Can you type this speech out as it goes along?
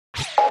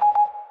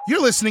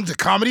You're listening to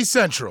Comedy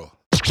Central.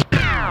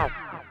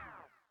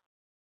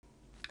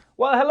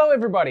 Well, hello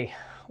everybody.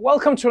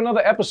 Welcome to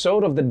another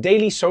episode of the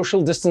Daily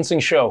Social Distancing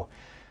Show.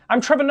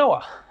 I'm Trevor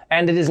Noah,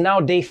 and it is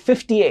now day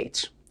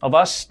 58 of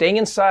us staying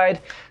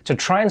inside to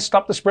try and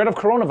stop the spread of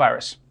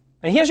coronavirus.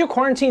 And here's your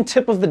quarantine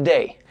tip of the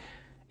day.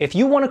 If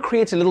you want to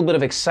create a little bit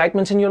of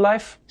excitement in your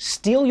life,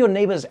 steal your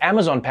neighbor's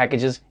Amazon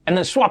packages and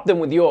then swap them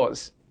with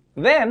yours.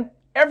 Then,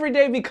 every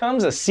day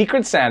becomes a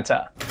Secret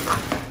Santa.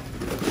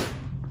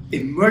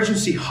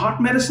 Emergency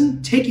heart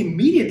medicine? Take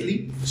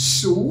immediately?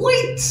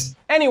 Sweet!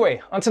 Anyway,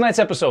 on tonight's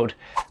episode,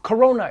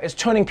 Corona is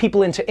turning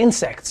people into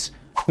insects.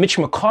 Mitch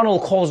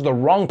McConnell calls the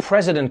wrong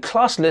president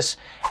classless,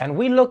 and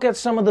we look at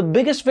some of the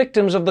biggest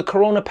victims of the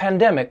Corona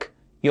pandemic,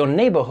 your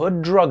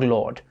neighborhood drug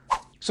lord.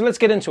 So let's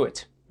get into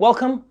it.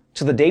 Welcome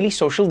to the Daily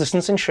Social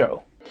Distancing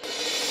Show.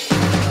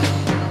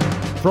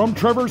 From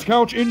Trevor's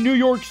couch in New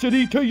York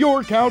City to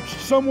your couch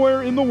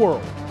somewhere in the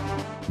world.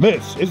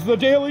 This is the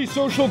Daily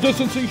Social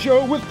Distancing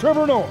Show with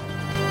Trevor Noah.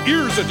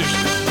 Ears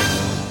Edition.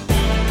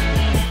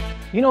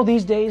 You know,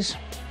 these days,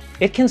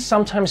 it can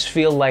sometimes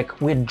feel like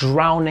we're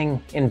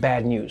drowning in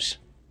bad news.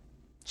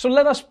 So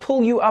let us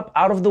pull you up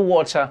out of the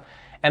water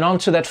and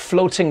onto that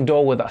floating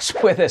door with us,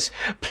 where there's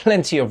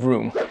plenty of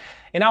room.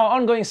 In our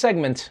ongoing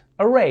segment,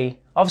 A Ray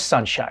of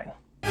Sunshine.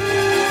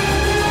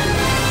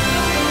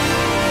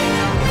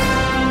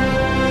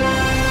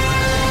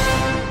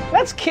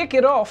 Let's kick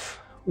it off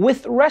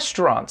with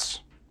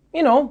restaurants.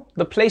 You know,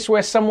 the place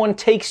where someone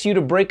takes you to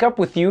break up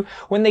with you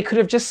when they could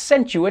have just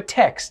sent you a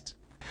text.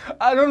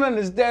 I don't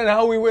understand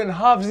how we went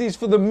halvesies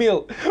for the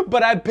meal,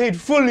 but I paid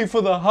fully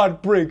for the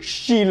heartbreak,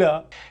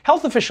 Sheila.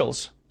 Health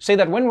officials say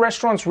that when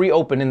restaurants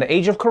reopen in the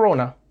age of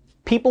Corona,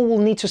 people will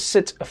need to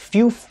sit a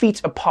few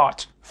feet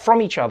apart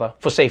from each other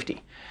for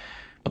safety.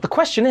 But the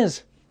question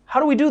is,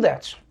 how do we do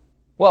that?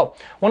 Well,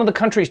 one of the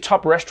country's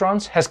top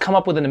restaurants has come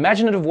up with an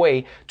imaginative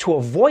way to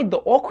avoid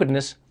the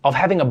awkwardness of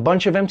having a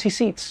bunch of empty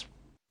seats.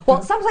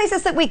 Well, some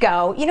places that we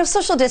go, you know,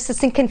 social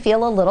distancing can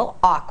feel a little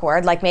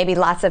awkward, like maybe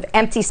lots of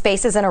empty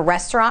spaces in a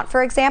restaurant,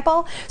 for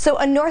example. So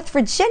a North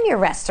Virginia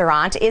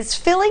restaurant is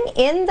filling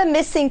in the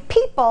missing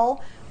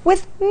people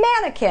with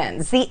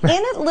mannequins. The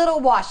Inn at Little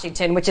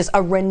Washington, which is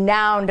a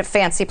renowned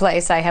fancy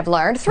place, I have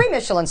learned, 3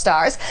 Michelin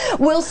stars,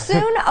 will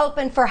soon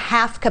open for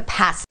half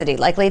capacity,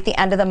 likely at the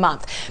end of the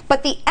month.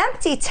 But the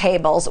empty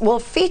tables will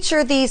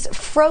feature these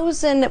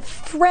frozen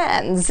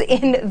friends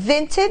in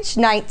vintage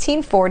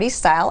 1940s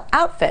style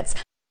outfits.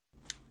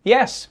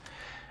 Yes,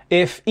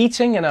 if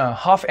eating in a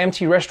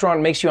half-empty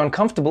restaurant makes you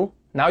uncomfortable,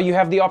 now you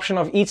have the option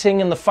of eating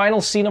in the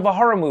final scene of a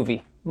horror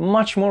movie.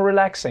 Much more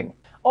relaxing.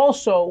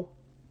 Also,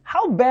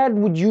 how bad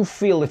would you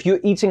feel if you're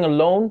eating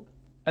alone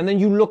and then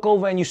you look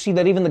over and you see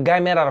that even the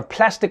guy made out of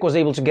plastic was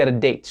able to get a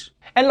date?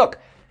 And look,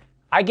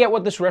 I get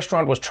what this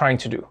restaurant was trying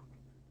to do,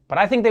 but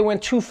I think they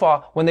went too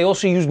far when they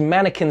also used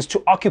mannequins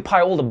to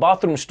occupy all the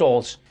bathroom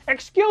stalls.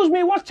 Excuse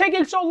me, what's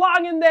taking so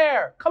long in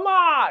there? Come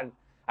on!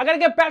 I gotta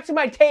get back to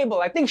my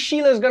table. I think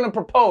Sheila's gonna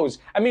propose.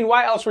 I mean,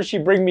 why else would she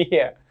bring me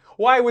here?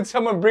 Why would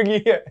someone bring you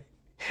here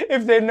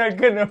if they're not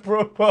gonna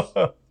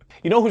propose?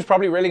 You know who's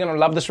probably really gonna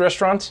love this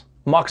restaurant?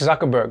 Mark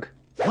Zuckerberg.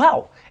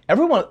 Wow,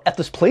 everyone at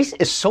this place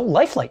is so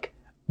lifelike.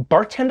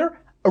 Bartender,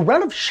 a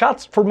round of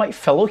shots for my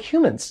fellow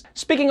humans.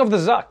 Speaking of the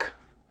Zuck,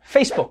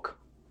 Facebook,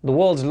 the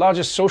world's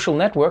largest social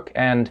network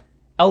and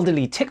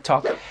elderly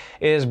TikTok,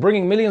 is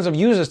bringing millions of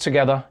users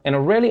together in a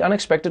really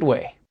unexpected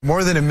way.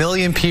 More than 1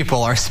 million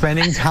people are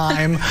spending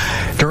time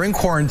during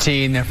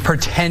quarantine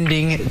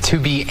pretending to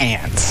be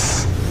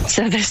ants.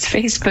 So this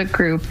Facebook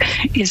group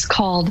is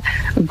called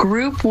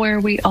Group Where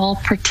We All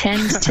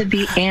Pretend to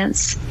Be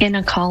Ants in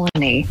a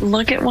Colony.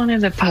 Look at one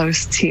of the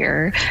posts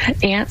here.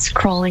 Ants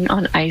crawling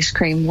on ice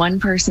cream. One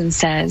person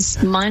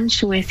says,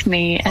 munch with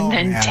me and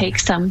then take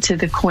some to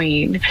the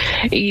queen.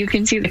 You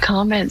can see the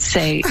comments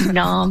say,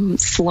 nom,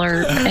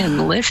 slurp,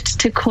 and lift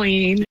to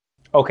queen.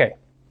 Okay,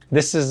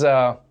 this is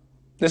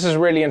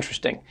really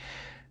interesting.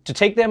 To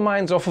take their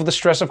minds off of the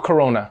stress of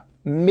Corona,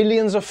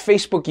 millions of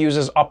Facebook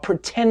users are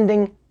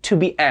pretending to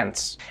be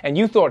ants. And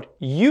you thought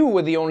you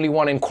were the only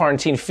one in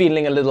quarantine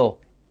feeling a little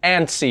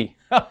antsy.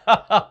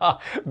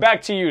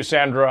 Back to you,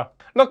 Sandra.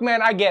 Look, man,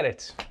 I get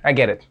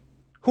it.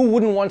 Who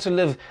wouldn't want to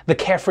live the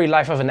carefree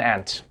life of an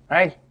ant,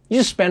 right? You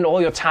just spend all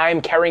your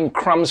time carrying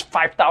crumbs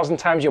 5,000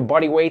 times your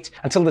body weight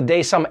until the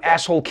day some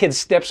asshole kid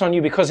steps on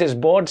you because he's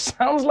bored.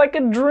 Sounds like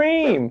a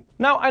dream.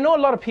 Now, I know a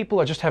lot of people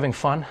are just having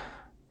fun,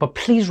 but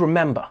please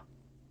remember,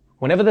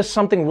 whenever there's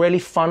something really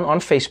fun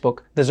on Facebook,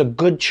 there's a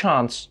good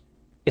chance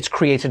it's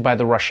created by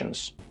the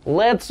Russians.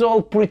 Let's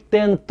all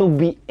pretend to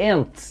be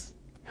ants.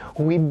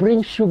 We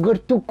bring sugar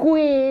to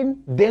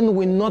Queen, then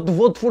we not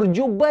vote for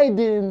Joe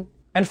Biden.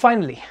 And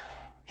finally,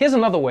 here's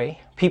another way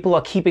people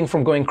are keeping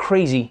from going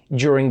crazy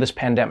during this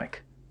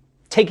pandemic.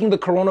 Taking the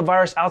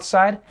coronavirus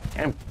outside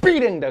and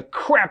beating the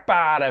crap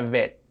out of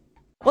it.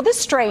 Well, this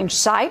strange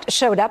sight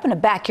showed up in a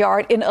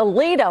backyard in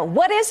Alita.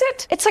 What is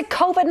it? It's a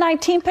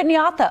COVID-19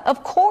 piñata,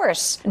 of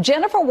course.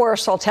 Jennifer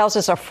Wursel tells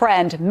us a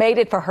friend made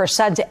it for her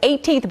son's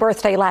 18th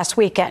birthday last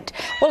weekend.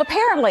 Well,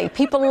 apparently,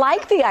 people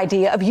like the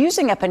idea of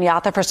using a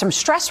piñata for some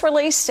stress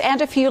release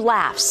and a few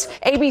laughs.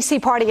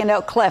 ABC Party in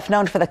Oak Cliff,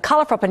 known for the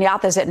colorful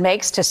piñatas it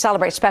makes to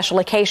celebrate special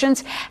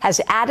occasions, has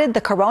added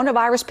the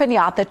coronavirus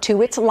piñata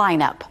to its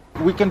lineup.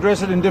 We can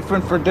dress it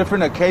for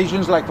different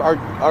occasions, like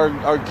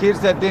our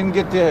kids that didn't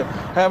get to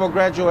have a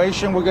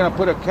graduation, we're going to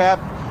put a cap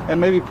and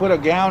maybe put a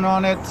gown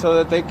on it so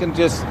that they can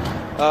just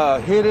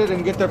hit it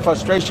and get their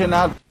frustration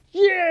out.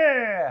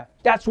 Yeah,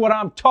 that's what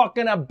I'm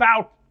talking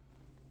about.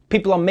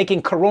 People are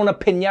making Corona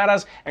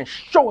piñatas and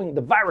showing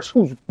the virus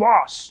who's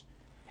boss.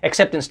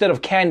 Except instead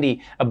of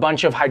candy, a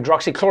bunch of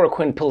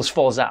hydroxychloroquine pills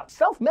falls out.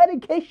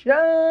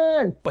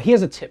 Self-medication! But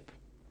here's a tip.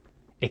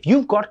 If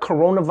you've got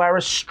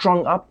coronavirus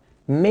strung up,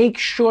 make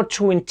sure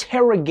to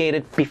interrogate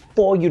it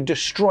before you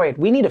destroy it.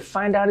 We need to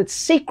find out its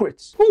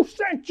secrets. Who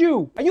sent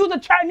you? Are you the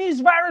Chinese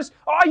virus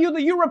or are you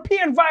the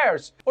European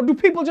virus? Or do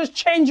people just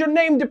change your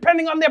name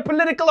depending on their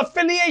political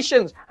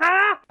affiliations?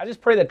 Huh? I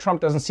just pray that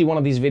Trump doesn't see one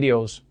of these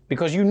videos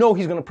because you know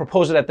he's going to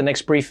propose it at the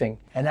next briefing.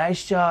 And I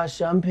saw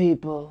some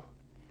people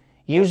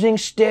using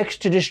sticks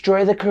to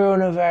destroy the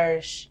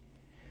coronavirus.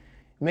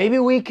 Maybe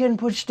we can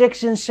put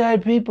sticks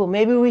inside people.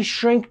 Maybe we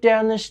shrink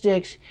down the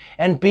sticks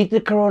and beat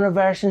the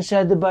coronavirus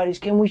inside the bodies.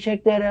 Can we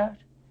check that out?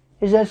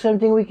 Is that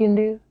something we can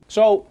do?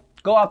 So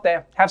go out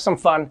there, have some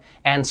fun,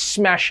 and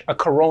smash a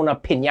Corona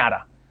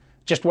piñata.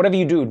 Just whatever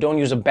you do, don't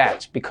use a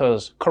bat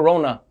because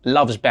Corona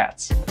loves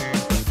bats.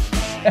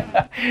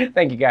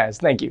 Thank you guys,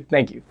 thank you.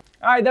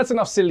 All right, that's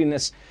enough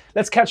silliness.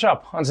 Let's catch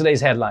up on today's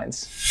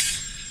headlines.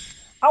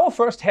 Our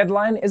first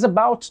headline is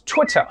about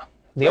Twitter.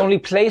 The only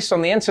place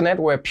on the internet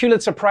where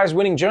Pulitzer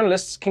Prize-winning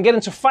journalists can get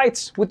into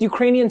fights with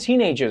Ukrainian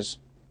teenagers.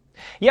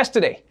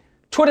 Yesterday,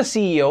 Twitter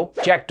CEO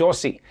Jack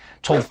Dorsey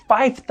told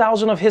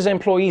 5,000 of his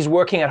employees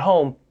working at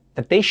home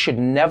that they should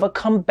never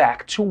come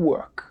back to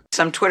work.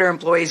 Some Twitter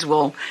employees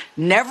will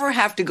never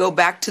have to go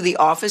back to the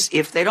office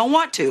if they don't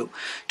want to.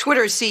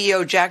 Twitter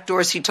CEO Jack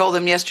Dorsey told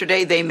them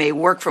yesterday they may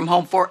work from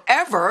home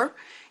forever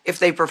if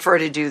they prefer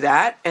to do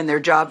that, and their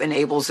job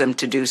enables them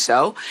to do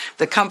so.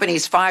 The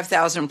company's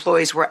 5,000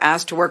 employees were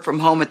asked to work from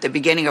home at the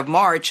beginning of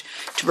March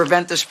to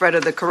prevent the spread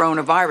of the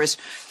coronavirus.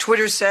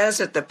 Twitter says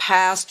that the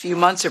past few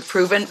months have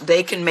proven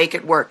they can make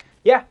it work.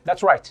 Yeah,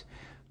 that's right.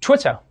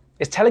 Twitter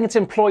is telling its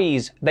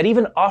employees that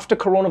even after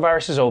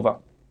coronavirus is over,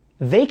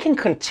 they can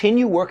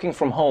continue working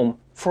from home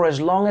for as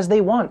long as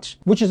they want,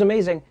 which is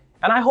amazing.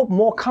 And I hope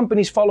more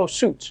companies follow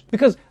suit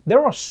because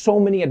there are so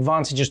many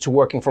advantages to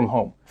working from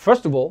home.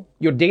 First of all,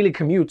 your daily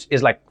commute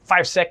is like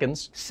 5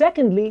 seconds.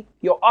 Secondly,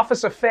 your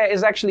office affair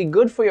is actually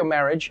good for your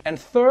marriage. And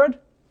third,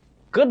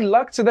 good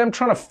luck to them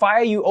trying to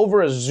fire you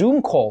over a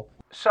Zoom call.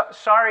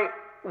 Sorry,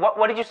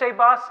 what did you say,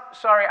 boss?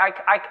 Sorry,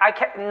 I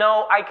can't,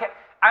 no, I can't.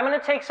 I'm going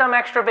to take some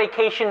extra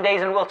vacation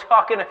days and we'll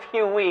talk in a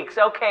few weeks.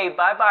 Okay,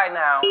 bye-bye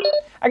now.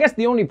 I guess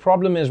the only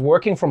problem is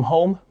working from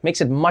home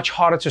makes it much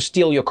harder to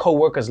steal your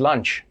coworker's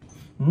lunch.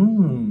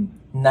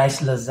 Nice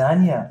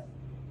lasagna,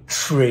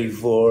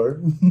 Trevor.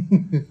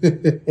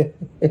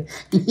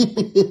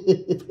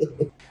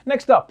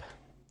 Next up,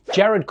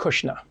 Jared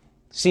Kushner,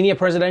 senior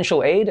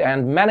presidential aide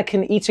and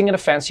mannequin eating at a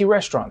fancy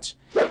restaurant.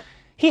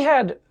 He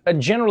had a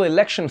general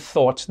election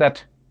thought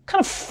that kind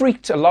of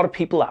freaked a lot of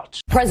people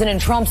out.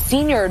 President Trump's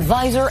senior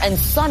advisor and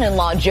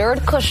son-in-law Jared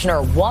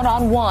Kushner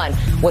one-on-one.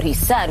 What he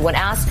said when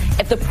asked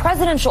if the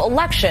presidential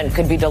election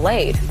could be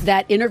delayed.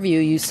 That interview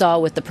you saw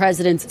with the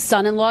president's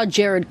son-in-law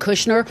Jared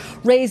Kushner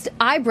raised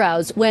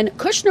eyebrows when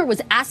Kushner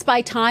was asked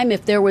by Time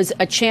if there was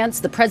a chance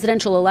the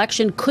presidential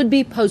election could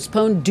be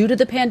postponed due to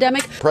the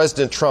pandemic.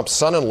 President Trump's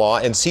son-in-law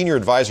and senior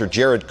advisor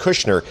Jared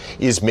Kushner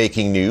is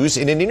making news.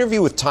 In an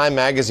interview with Time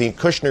magazine,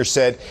 Kushner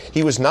said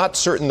he was not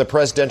certain the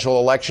presidential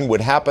election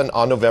would happen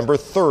on November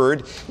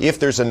 3rd if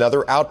there's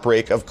another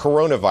outbreak of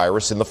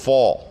coronavirus in the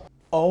fall.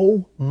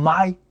 Oh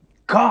my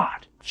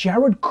God.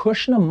 Jared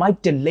Kushner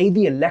might delay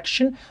the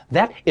election?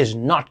 That is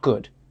not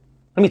good.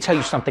 Let me tell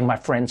you something, my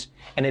friends.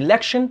 An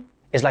election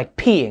is like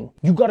peeing.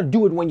 You gotta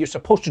do it when you're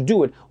supposed to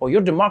do it, or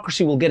your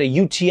democracy will get a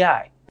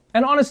UTI.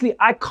 And honestly,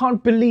 I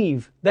can't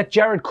believe that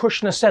Jared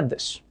Kushner said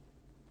this.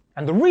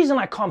 And the reason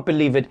I can't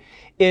believe it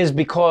is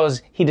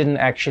because he didn't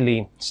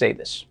actually say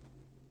this.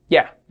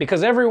 Yeah,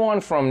 because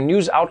everyone from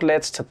news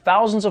outlets to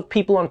thousands of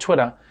people on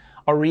Twitter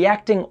are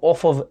reacting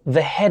off of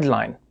the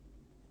headline.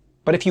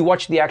 But if you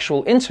watch the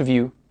actual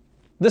interview,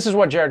 this is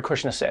what Jared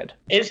Kushner said.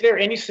 Is there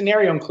any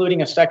scenario,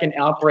 including a second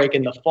outbreak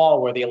in the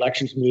fall, where the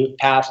elections move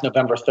past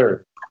November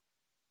 3rd?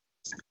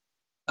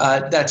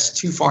 That's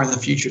too far in the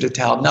future to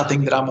tell.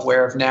 Nothing that I'm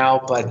aware of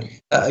now. But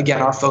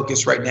again, our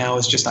focus right now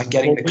is just on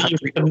getting the country.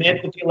 Will you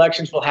commit that the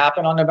elections will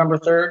happen on November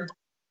 3rd?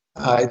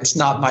 It's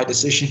not my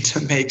decision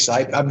to make, so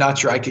I'm not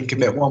sure I can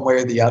commit one way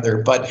or the other.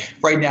 But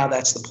right now,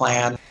 that's the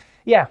plan.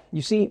 Yeah,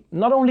 you see,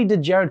 not only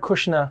did Jared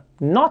Kushner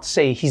not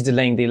say he's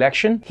delaying the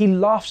election, he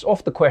laughs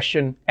off the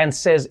question and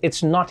says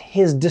it's not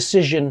his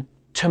decision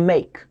to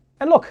make.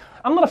 And look,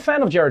 I'm not a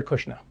fan of Jared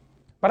Kushner.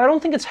 But I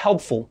don't think it's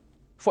helpful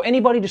for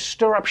anybody to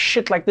stir up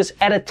shit like this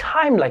at a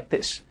time like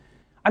this.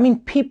 I mean,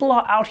 people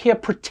are out here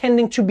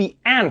pretending to be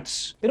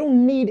ants. They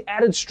don't need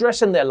added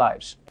stress in their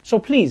lives. So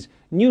please,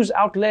 news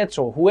outlets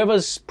or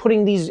whoever's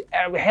putting these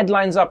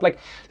headlines up, like,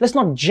 let's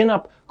not gin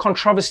up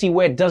controversy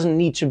where it doesn't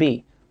need to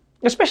be.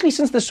 Especially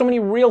since there's so many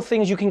real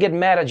things you can get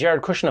mad at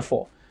Jared Kushner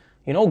for.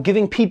 You know,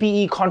 giving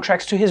PPE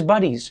contracts to his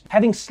buddies,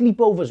 having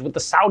sleepovers with the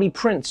Saudi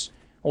prince,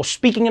 or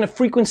speaking in a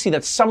frequency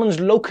that summons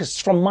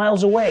locusts from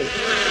miles away.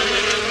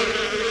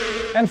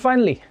 And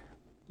finally,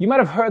 you might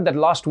have heard that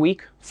last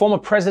week, former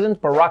President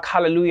Barack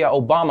Hallelujah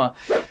Obama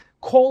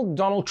called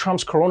Donald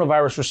Trump's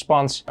coronavirus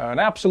response an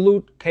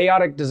absolute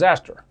chaotic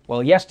disaster.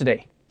 Well,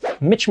 yesterday,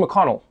 Mitch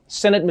McConnell,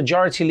 Senate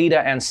Majority Leader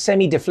and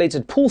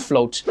semi-deflated pool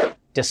float,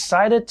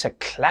 decided to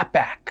clap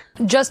back.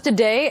 Just a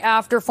day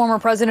after former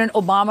President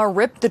Obama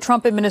ripped the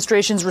Trump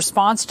administration's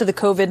response to the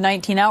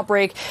COVID-19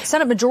 outbreak,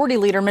 Senate Majority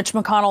Leader Mitch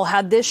McConnell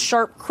had this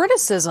sharp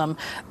criticism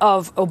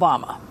of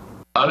Obama.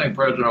 I think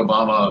President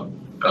Obama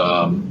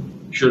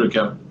should have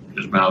kept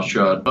his mouth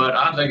shut, but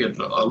I think it's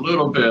a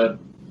little bit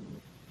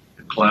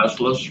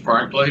classless,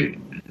 frankly,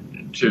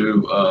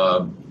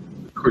 to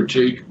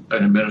critique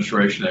an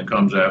administration that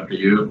comes after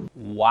you.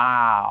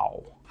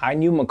 Wow. I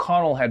knew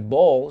McConnell had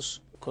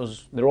balls,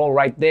 because they're all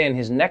right there in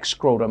his neck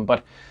scrotum,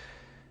 but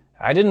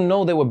I didn't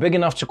know they were big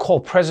enough to call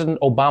President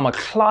Obama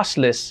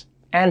classless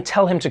and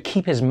tell him to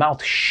keep his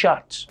mouth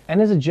shut. And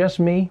is it just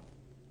me?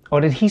 Or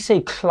did he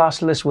say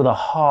classless with a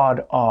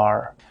hard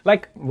R?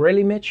 Like,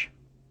 really, Mitch?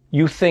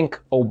 You think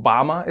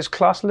Obama is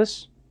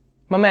classless?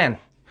 My man,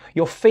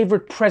 your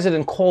favorite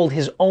president called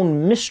his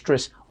own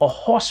mistress a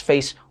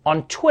horseface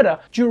on Twitter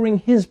during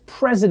his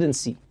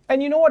presidency.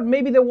 And you know what?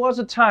 Maybe there was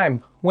a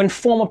time when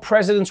former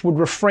presidents would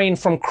refrain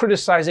from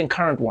criticizing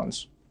current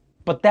ones.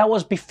 But that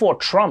was before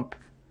Trump.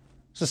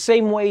 It's the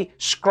same way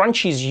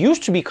scrunchies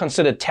used to be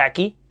considered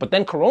tacky, but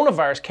then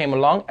coronavirus came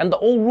along and the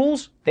old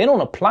rules, they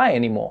don't apply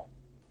anymore.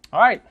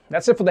 All right,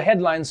 that's it for the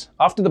headlines.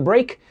 After the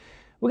break,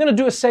 we're going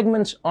to do a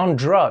segment on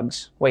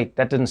drugs. Wait,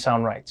 that didn't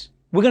sound right.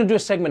 We're going to do a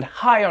segment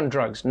high on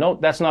drugs. No,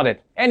 that's not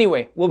it.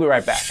 Anyway, we'll be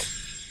right back.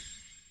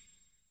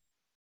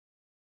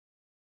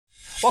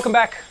 Welcome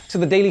back to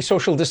the Daily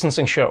Social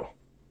Distancing Show.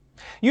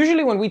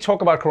 Usually when we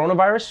talk about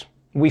coronavirus,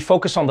 we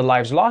focus on the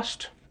lives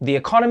lost, the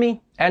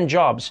economy, and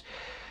jobs.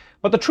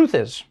 But the truth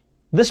is,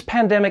 this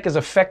pandemic is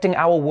affecting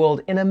our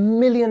world in a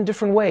million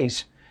different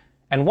ways.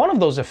 And one of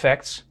those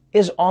effects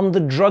is on the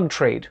drug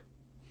trade,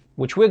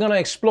 which we're going to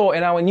explore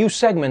in our new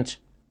segment,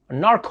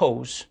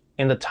 Narcos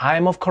in the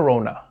Time of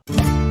Corona.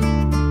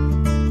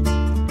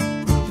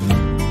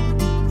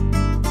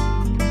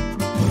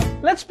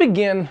 Let's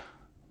begin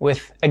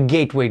with a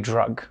gateway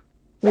drug,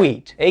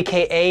 weed,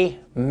 aka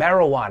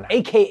marijuana,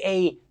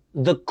 aka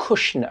the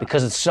Kushner,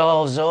 because it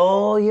solves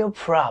all your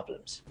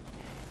problems.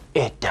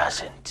 It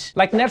doesn't.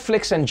 Like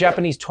Netflix and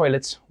Japanese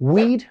toilets,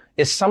 weed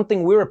is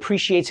something we're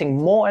appreciating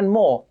more and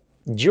more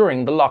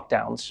during the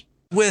lockdowns.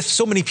 With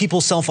so many people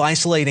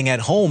self-isolating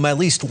at home, at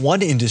least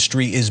one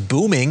industry is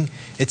booming.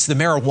 It's the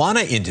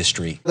marijuana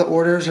industry. The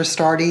orders are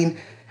starting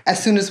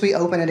as soon as we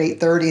open at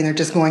 8:30, and they're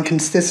just going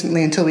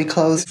consistently until we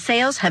close.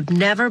 Sales have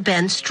never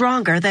been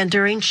stronger than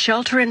during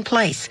shelter in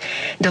place.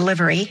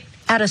 Delivery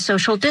at a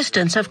social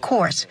distance, of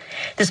course.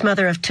 This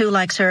mother of two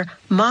likes her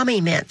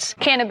mommy mints.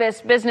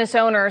 Cannabis business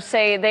owners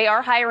say they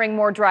are hiring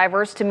more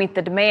drivers to meet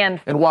the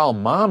demand. And while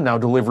mom now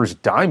delivers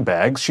dime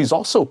bags, she's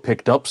also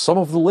picked up some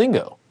of the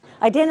lingo.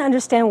 I didn't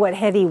understand what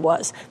heavy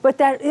was, but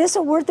that is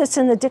a word that's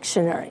in the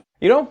dictionary.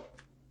 You know,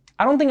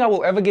 I don't think I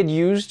will ever get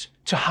used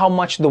to how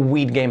much the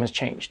weed game has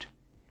changed.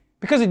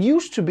 Because it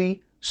used to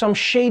be some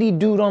shady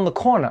dude on the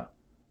corner.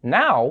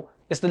 Now,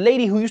 it's the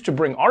lady who used to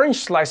bring orange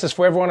slices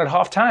for everyone at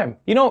halftime.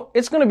 You know,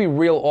 it's gonna be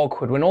real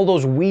awkward when all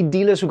those weed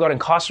dealers who got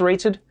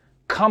incarcerated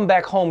come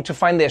back home to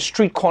find their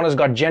street corners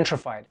got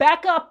gentrified.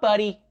 Back up,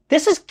 buddy.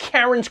 This is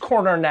Karen's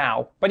corner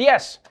now. But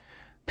yes,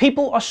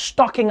 people are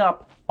stocking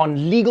up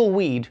on legal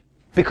weed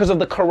because of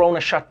the corona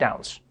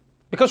shutdowns.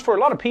 Because for a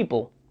lot of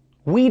people,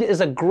 weed is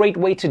a great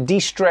way to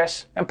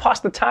de-stress and pass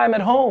the time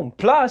at home.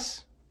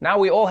 Plus, now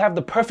we all have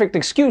the perfect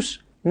excuse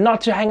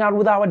not to hang out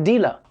with our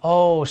dealer.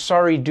 Oh,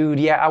 sorry, dude.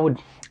 Yeah,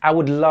 I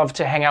would love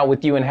to hang out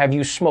with you and have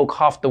you smoke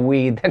half the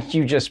weed that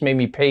you just made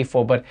me pay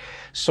for, but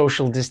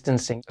social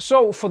distancing.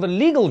 So for the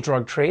legal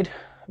drug trade,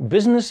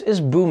 business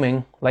is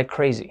booming like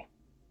crazy.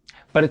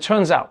 But it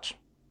turns out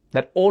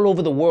that all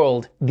over the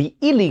world, the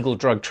illegal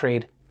drug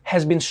trade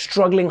has been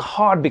struggling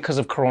hard because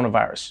of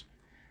coronavirus.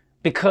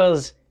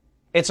 Because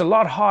it's a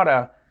lot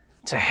harder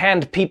to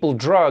hand people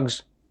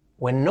drugs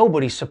when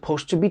nobody's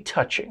supposed to be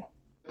touching.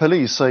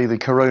 Police say the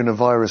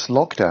coronavirus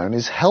lockdown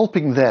is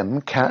helping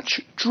them catch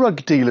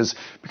drug dealers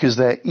because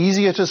they're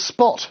easier to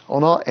spot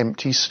on our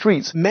empty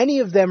streets. Many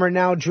of them are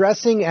now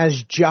dressing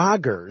as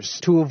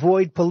joggers to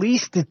avoid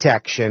police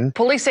detection.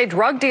 Police say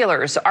drug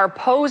dealers are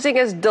posing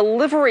as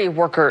delivery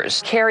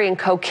workers, carrying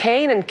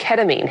cocaine and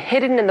ketamine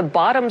hidden in the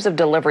bottoms of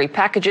delivery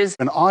packages.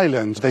 In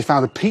Ireland, they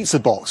found a pizza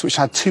box which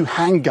had 2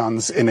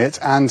 handguns in it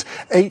and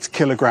 8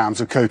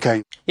 kilograms of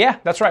cocaine. Yeah,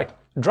 that's right.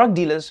 Drug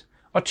dealers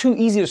are too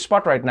easy to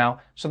spot right now,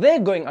 so they're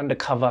going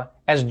undercover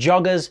as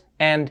joggers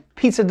and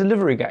pizza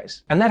delivery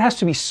guys. And that has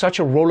to be such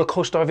a roller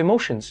coaster of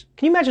emotions.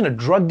 Can you imagine a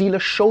drug dealer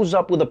shows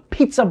up with a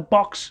pizza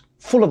box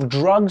full of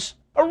drugs?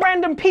 A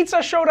random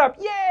pizza showed up,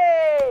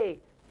 yay!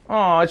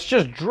 Oh, it's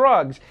just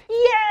drugs,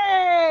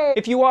 yay!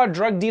 If you are a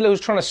drug dealer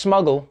who's trying to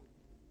smuggle,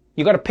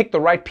 you gotta pick the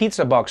right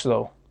pizza box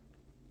though.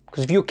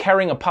 Because if you're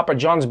carrying a Papa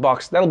John's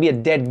box, that'll be a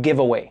dead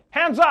giveaway.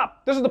 Hands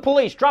up! This is the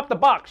police. Drop the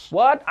box.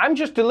 What? I'm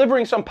just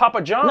delivering some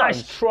Papa John's.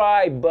 Nice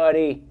try,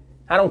 buddy.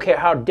 I don't care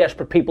how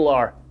desperate people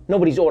are.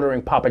 Nobody's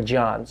ordering Papa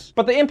John's.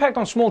 But the impact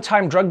on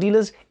small-time drug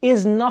dealers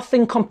is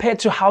nothing compared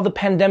to how the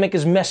pandemic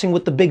is messing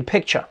with the big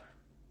picture.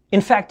 In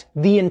fact,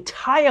 the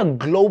entire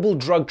global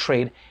drug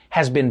trade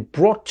has been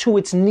brought to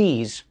its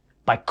knees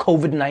by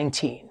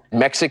COVID-19.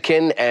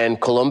 Mexican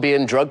and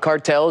Colombian drug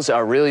cartels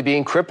are really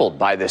being crippled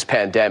by this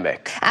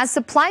pandemic. As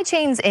supply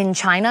chains in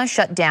China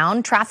shut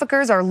down,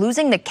 traffickers are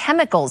losing the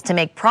chemicals to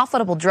make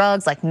profitable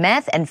drugs like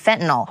meth and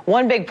fentanyl.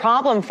 One big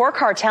problem for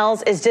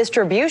cartels is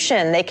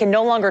distribution. They can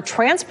no longer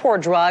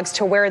transport drugs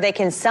to where they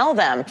can sell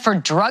them. For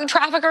drug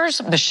traffickers,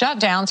 the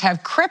shutdowns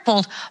have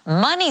crippled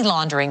money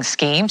laundering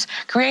schemes,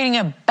 creating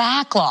a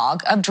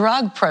backlog of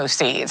drug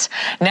proceeds.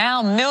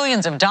 Now,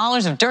 millions of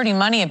dollars of dirty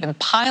money have been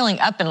piling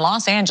up in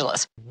Los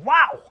Angeles.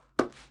 Wow!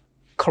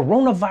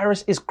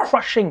 Coronavirus is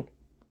crushing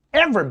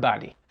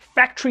everybody.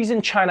 Factories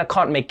in China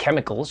can't make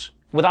chemicals.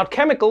 Without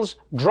chemicals,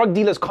 drug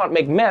dealers can't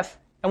make meth.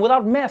 And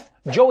without meth,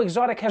 Joe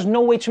Exotic has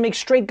no way to make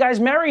straight guys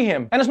marry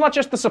him. And it's not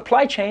just the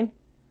supply chain.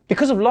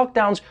 Because of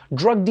lockdowns,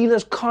 drug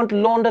dealers can't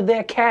launder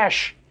their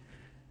cash.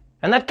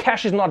 And that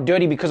cash is not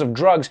dirty because of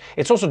drugs.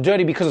 It's also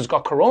dirty because it's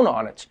got corona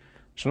on it.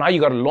 So now you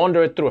gotta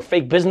launder it through a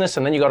fake business,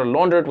 and then you gotta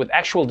launder it with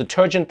actual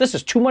detergent. This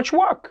is too much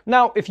work.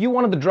 Now, if you're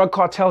one of the drug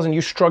cartels and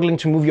you're struggling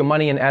to move your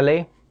money in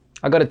LA,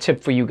 I got a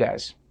tip for you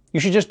guys.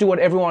 You should just do what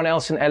everyone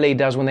else in LA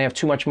does when they have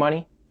too much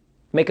money.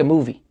 Make a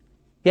movie.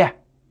 Yeah,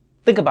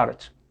 think about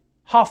it.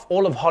 Half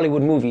all of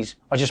Hollywood movies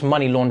are just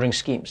money laundering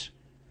schemes.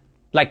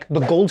 Like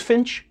The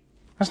Goldfinch,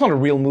 that's not a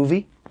real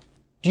movie.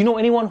 Do you know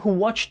anyone who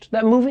watched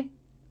that movie?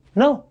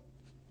 No.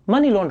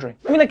 Money laundering.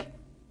 I mean, like,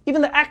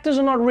 even the actors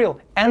are not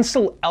real.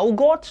 Ansel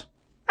Elgort?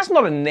 That's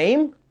not a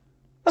name.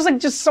 That's like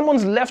just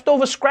someone's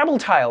leftover Scrabble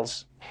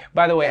tiles.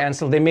 By the way,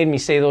 Ansel, they made me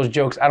say those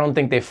jokes. I don't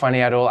think they're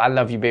funny at all. I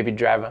love you, baby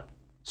driver.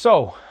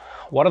 So,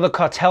 what are the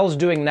cartels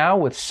doing now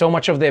with so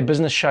much of their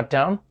business shut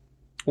down?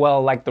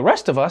 Well, like the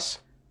rest of us,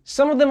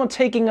 some of them are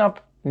taking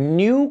up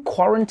new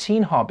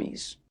quarantine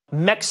hobbies.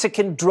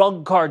 Mexican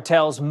drug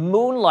cartels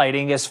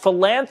moonlighting as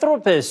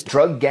philanthropists.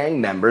 Drug gang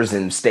members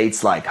in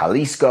states like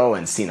Jalisco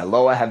and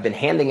Sinaloa have been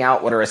handing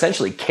out what are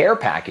essentially care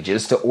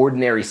packages to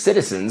ordinary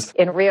citizens.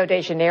 In Rio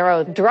de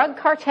Janeiro, drug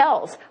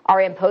cartels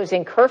are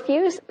imposing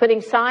curfews,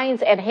 putting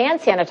signs and hand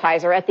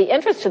sanitizer at the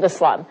entrance to the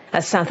slum.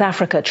 As South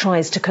Africa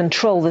tries to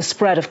control the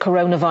spread of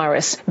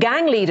coronavirus,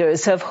 gang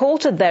leaders have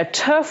halted their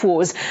turf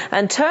wars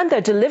and turned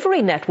their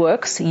delivery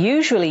networks,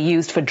 usually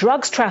used for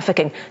drugs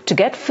trafficking, to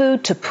get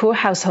food to poor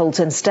households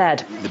instead.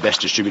 The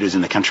best distributors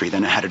in the country, they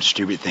know how to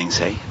distribute things,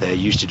 hey? They're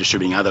used to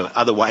distributing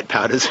other white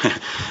powders,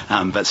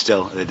 but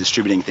still, they're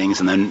distributing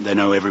things and they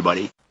know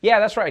everybody.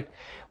 Yeah, that's right.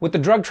 With the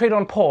drug trade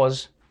on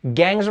pause,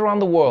 gangs around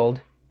the world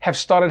have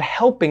started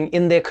helping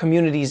in their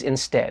communities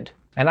instead.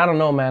 And I don't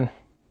know, man.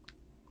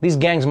 These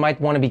gangs might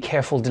want to be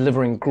careful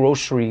delivering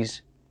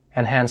groceries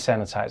and hand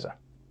sanitizer.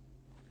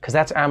 Because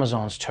that's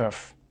Amazon's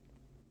turf.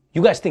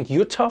 You guys think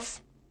you're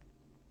tough?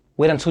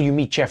 Wait until you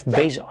meet Jeff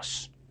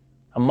Bezos.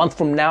 A month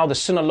from now, the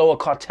Sinaloa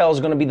cartel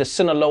is going to be the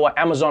Sinaloa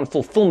Amazon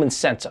Fulfillment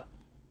Center.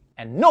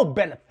 And no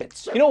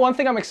benefits. You know, one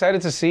thing I'm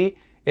excited to see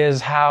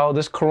is how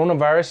this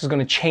coronavirus is going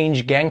to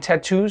change gang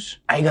tattoos.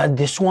 I got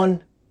this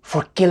one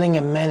for killing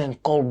a man in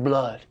cold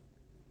blood.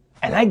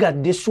 And I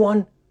got this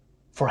one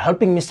for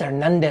helping Mr.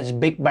 Hernandez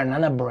bake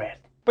banana bread.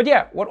 But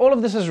yeah, what all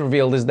of this has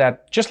revealed is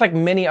that just like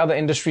many other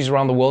industries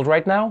around the world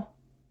right now,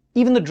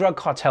 even the drug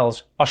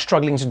cartels are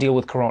struggling to deal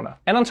with corona.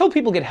 And until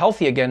people get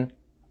healthy again,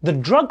 the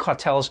drug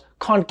cartels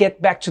can't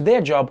get back to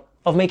their job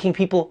of making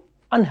people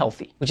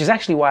unhealthy, which is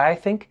actually why I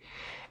think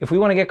if we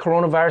want to get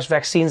coronavirus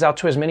vaccines out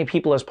to as many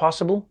people as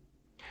possible,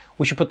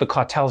 we should put the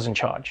cartels in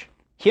charge.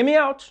 Hear me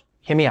out,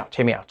 hear me out,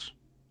 hear me out.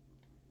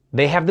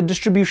 They have the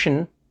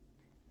distribution,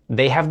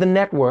 they have the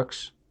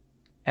networks,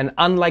 and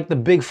unlike the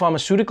big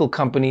pharmaceutical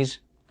companies,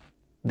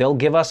 they'll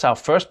give us our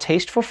first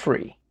taste for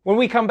free. When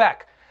we come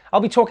back, I'll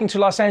be talking to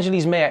Los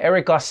Angeles Mayor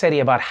Eric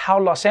Garcetti about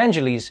how Los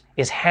Angeles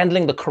is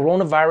handling the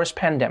coronavirus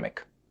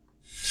pandemic.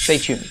 Stay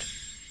tuned.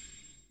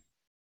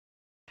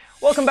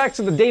 Welcome back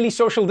to the Daily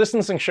Social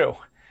Distancing Show.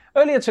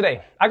 Earlier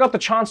today, I got the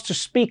chance to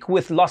speak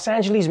with Los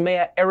Angeles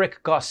Mayor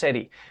Eric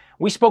Garcetti.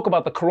 We spoke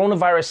about the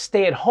coronavirus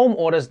stay-at-home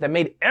orders that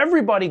made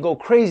everybody go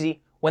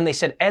crazy when they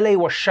said LA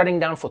was shutting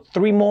down for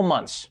 3 more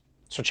months.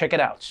 So check it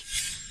out.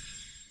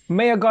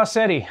 Mayor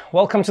Garcetti,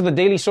 welcome to the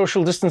Daily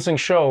Social Distancing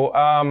Show.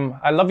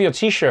 I love your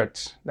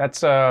t-shirt.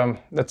 That's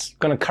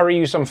gonna curry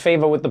you some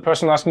favor with the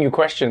person asking you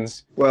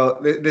questions. Well,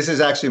 this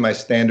is actually my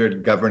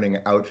standard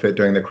governing outfit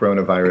during the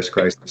coronavirus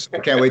crisis. I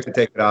can't wait to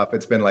take it off.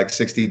 It's been like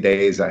 60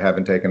 days I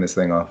haven't taken this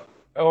thing off.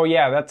 Oh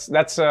yeah,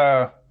 that's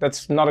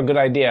not a good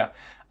idea.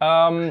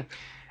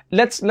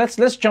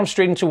 Let's jump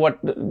straight into what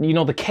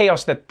the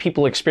chaos that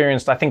people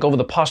experienced. I think over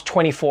the past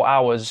 24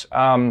 hours.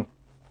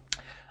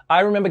 I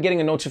remember getting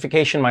a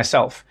notification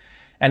myself,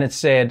 and it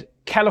said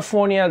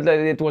California.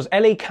 It was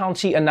LA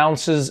County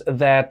announces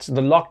that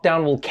the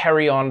lockdown will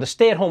carry on. The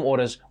stay-at-home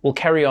orders will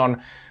carry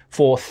on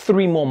for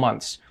 3 more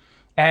months.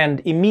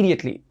 And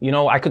immediately,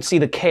 I could see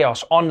the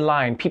chaos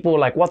online. People were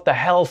like, what the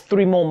hell?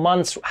 3 more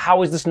months?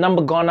 How is this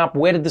number gone up?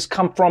 Where did this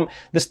come from?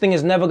 This thing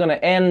is never going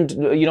to end.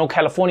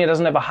 California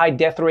doesn't have a high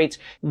death rate.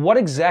 What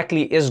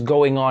exactly is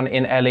going on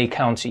in LA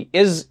County?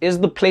 Is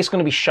the place going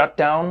to be shut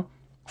down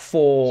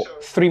for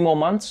 3 more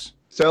months?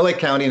 So LA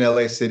County and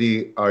LA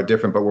City are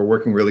different, but we're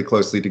working really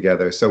closely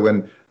together. So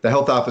when the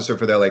health officer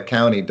for the LA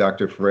County,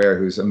 Dr. Ferrer,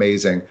 who's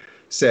amazing,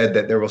 said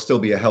that there will still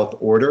be a health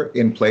order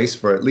in place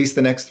for at least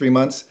the next 3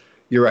 months,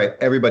 you're right.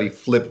 Everybody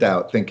flipped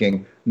out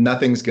thinking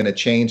nothing's going to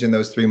change in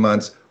those 3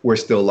 months. We're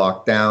still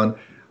locked down.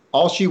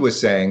 All she was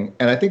saying,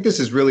 and I think this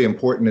is really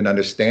important in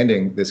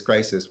understanding this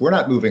crisis, we're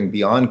not moving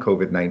beyond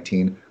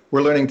COVID-19.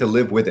 We're learning to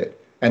live with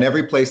it. And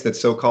every place that's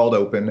so-called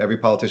open, every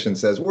politician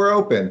says we're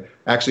open,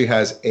 actually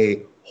has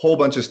a whole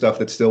bunch of stuff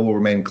that still will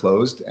remain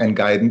closed and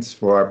guidance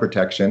for our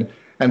protection.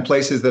 And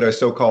places that are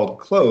so-called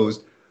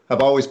closed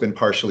have always been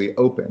partially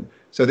open.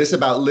 So this is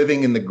about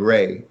living in the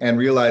gray and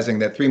realizing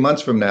that 3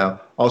 months from now,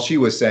 all she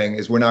was saying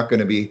is we're not going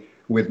to be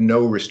with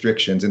no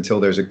restrictions until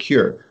there's a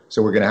cure.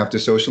 So we're going to have to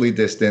socially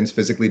distance,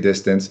 physically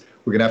distance.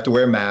 We're going to have to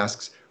wear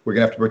masks. We're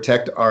going to have to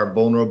protect our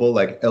vulnerable,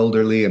 like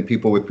elderly and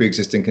people with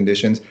pre-existing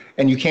conditions.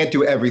 And you can't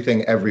do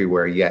everything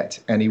everywhere yet.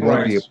 And you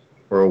won't be able to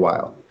for a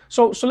while.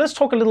 So let's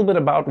talk a little bit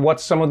about what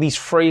some of these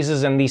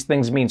phrases and these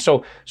things mean.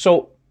 So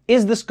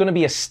is this going to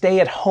be a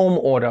stay-at-home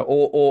order,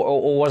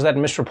 or was that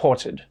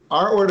misreported?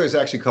 Our order is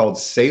actually called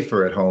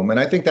Safer at Home, and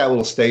I think that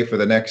will stay for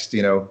the next,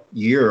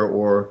 year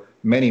or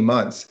many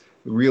months,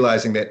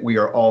 realizing that we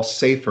are all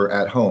safer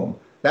at home.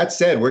 That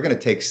said, we're going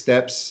to take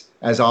steps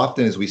as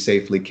often as we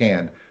safely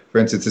can. For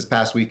instance, this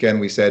past weekend,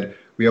 we said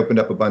we opened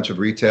up a bunch of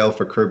retail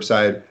for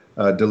curbside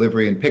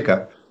delivery and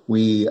pickup.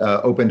 We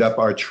opened up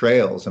our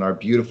trails and our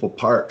beautiful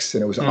parks,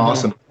 and it was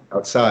awesome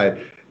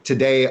outside.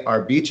 Today,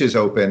 our beach is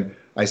open.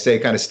 I say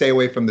kind of stay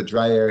away from the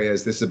dry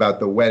areas. This is about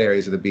the wet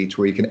areas of the beach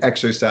where you can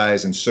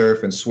exercise and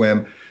surf and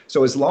swim.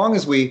 So as long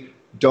as we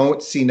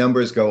don't see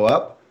numbers go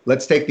up,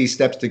 let's take these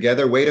steps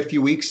together. Wait a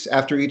few weeks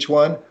after each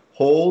one,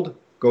 hold,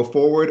 go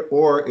forward,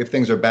 or if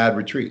things are bad,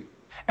 retreat.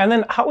 And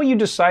then how are you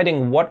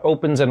deciding what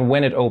opens and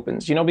when it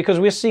opens? Because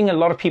we're seeing a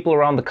lot of people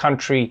around the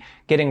country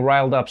getting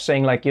riled up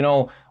saying like,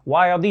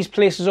 why are these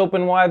places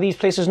open? Why are these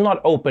places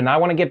not open? I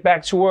want to get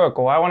back to work,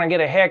 or I want to get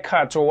a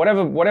haircut, or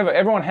whatever.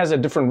 Everyone has a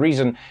different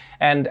reason.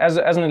 And as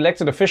an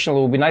elected official,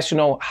 it would be nice to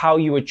know how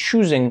you are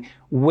choosing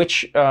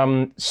which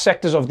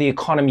sectors of the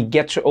economy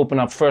get to open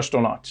up first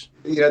or not.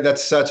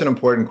 That's such an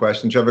important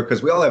question, Trevor,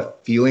 because we all have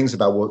feelings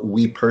about what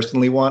we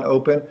personally want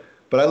open.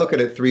 But I look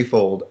at it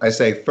threefold. I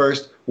say,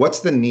 first, what's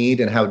the need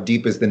and how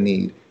deep is the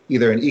need?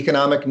 Either an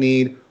economic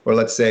need or,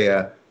 let's say,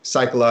 a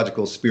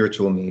psychological,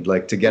 spiritual need,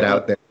 like to get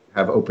out there and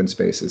have open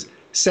spaces.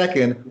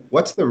 Second,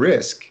 what's the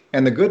risk?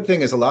 And the good thing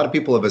is a lot of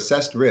people have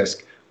assessed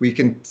risk. We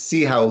can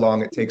see how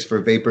long it takes for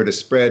vapor to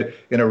spread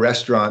in a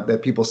restaurant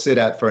that people sit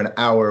at for an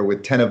hour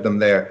with 10 of them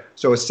there.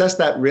 So assess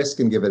that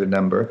risk and give it a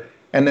number.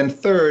 And then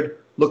third,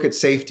 look at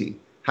safety.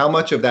 How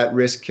much of that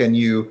risk can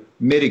you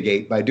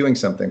mitigate by doing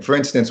something? For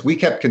instance, we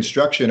kept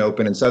construction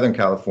open in Southern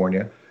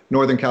California.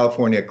 Northern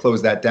California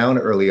closed that down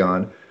early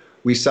on.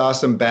 We saw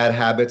some bad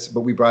habits,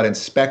 but we brought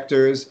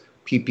inspectors,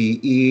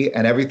 PPE,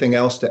 and everything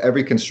else to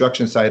every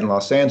construction site in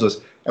Los Angeles,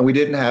 and we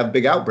didn't have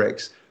big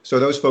outbreaks. So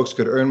those folks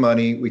could earn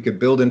money, we could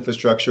build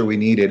infrastructure we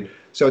needed.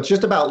 So it's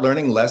just about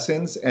learning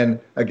lessons and,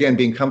 again,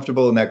 being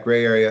comfortable in that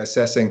gray area,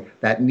 assessing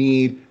that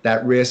need,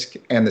 that risk,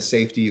 and the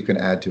safety you can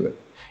add to it.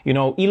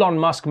 Elon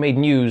Musk made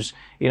news,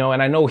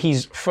 and I know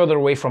he's further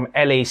away from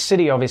LA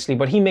City, obviously,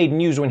 but he made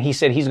news when he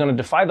said he's going to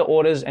defy the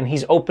orders and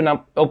he's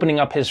opening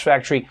up his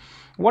factory.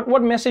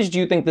 What message do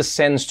you think this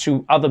sends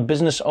to other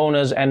business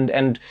owners,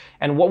 and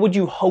what would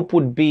you hope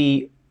would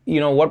be,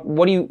 what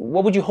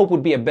would you hope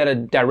would be a better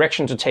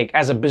direction to take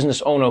as a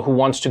business owner who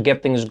wants to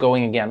get things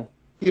going again?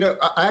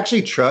 I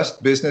actually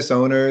trust business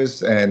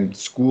owners and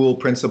school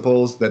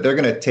principals that they're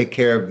going to take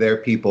care of their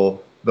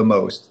people the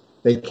most.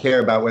 They care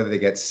about whether they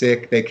get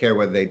sick. They care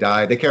whether they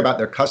die. They care about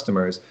their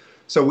customers.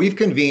 So we've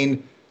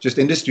convened just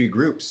industry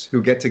groups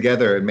who get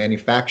together in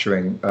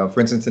manufacturing. For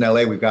instance, in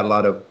LA, we've got a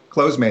lot of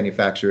clothes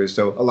manufacturers.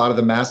 So a lot of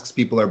the masks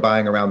people are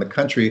buying around the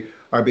country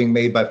are being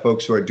made by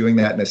folks who are doing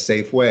that in a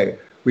safe way.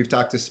 We've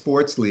talked to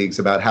sports leagues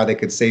about how they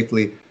could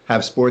safely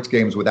have sports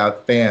games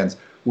without fans.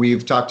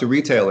 We've talked to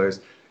retailers.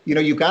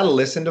 You've got to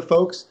listen to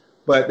folks,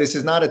 but this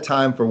is not a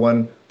time for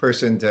one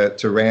person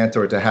to rant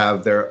or to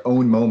have their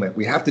own moment.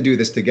 We have to do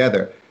this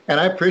together. And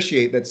I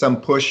appreciate that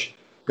some push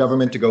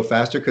government to go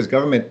faster, because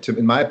government,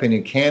 in my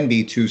opinion, can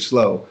be too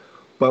slow.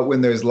 But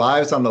when there's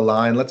lives on the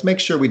line, let's make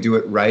sure we do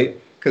it right,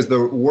 because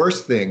the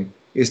worst thing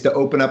is to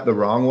open up the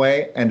wrong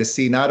way and to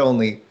see not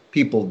only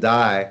people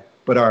die,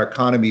 but but our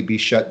economy be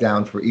shut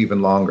down for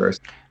even longer.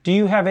 Do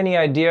you have any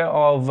idea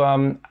of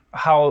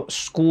how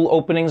school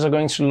openings are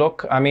going to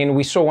look? I mean,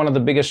 we saw one of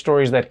the biggest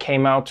stories that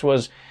came out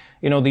was,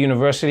 the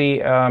university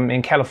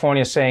in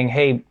California saying,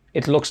 hey,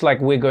 it looks like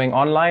we're going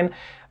online.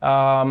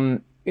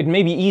 It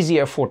may be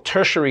easier for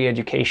tertiary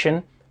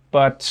education,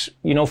 but,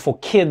 for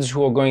kids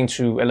who are going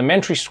to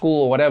elementary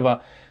school or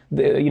whatever,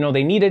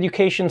 they need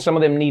education. Some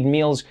of them need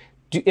meals.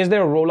 Is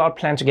there a rollout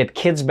plan to get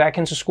kids back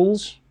into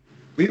schools?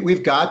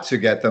 We've got to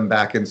get them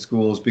back in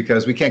schools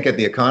because we can't get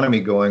the economy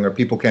going, or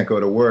people can't go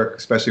to work,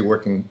 especially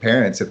working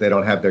parents, if they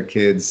don't have their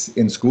kids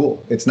in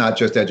school. It's not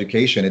just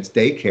education, it's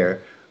daycare.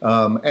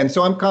 And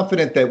so I'm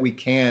confident that we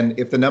can,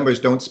 if the numbers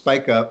don't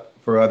spike up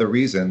for other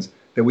reasons,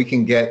 that we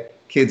can get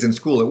kids in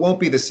school. It won't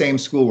be the same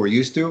school we're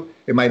used to.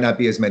 It might not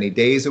be as many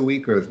days a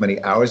week or as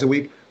many hours a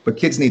week, but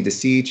kids need to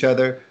see each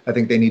other. I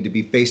think they need to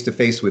be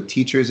face-to-face with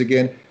teachers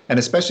again, and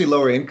especially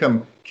lower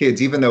income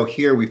kids, even though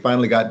here we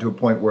finally got to a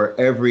point where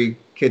every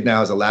kid now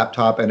has a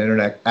laptop and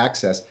internet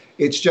access.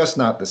 It's just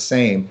not the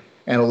same.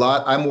 And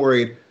I'm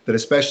worried that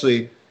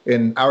especially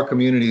in our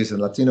communities and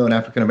Latino and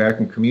African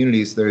American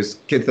communities, there's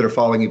kids that are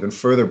falling even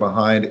further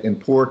behind. In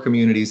poor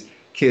communities,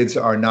 kids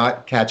are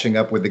not catching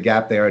up with the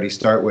gap they already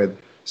start with.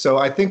 So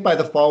I think by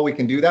the fall we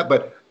can do that.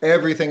 But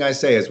everything I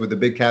say is with the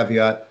big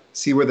caveat,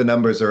 see where the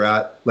numbers are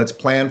at. Let's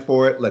plan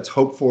for it. Let's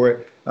hope for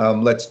it.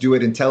 Let's do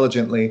it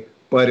intelligently.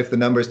 But if the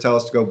numbers tell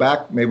us to go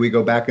back, maybe we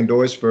go back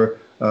indoors for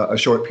a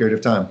short period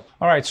of time.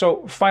 All right.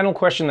 So final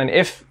question then.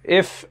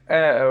 If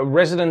a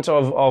resident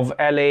of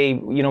LA,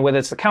 whether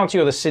it's the county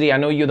or the city, I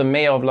know you're the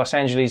mayor of Los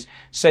Angeles,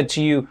 said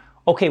to you,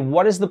 okay,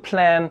 what is the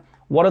plan?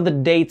 What are the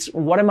dates?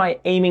 What am I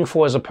aiming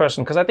for as a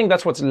person? Because I think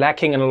that's what's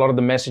lacking in a lot of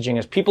the messaging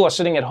is people are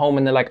sitting at home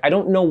and they're like, I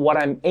don't know what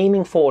I'm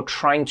aiming for or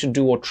trying to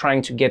do or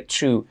trying to get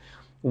to.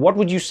 What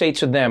would you say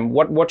to them?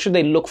 What should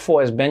they look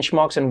for as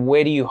benchmarks, and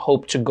where do you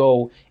hope to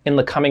go in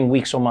the coming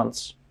weeks or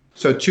months?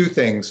 So two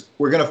things.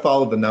 We're going to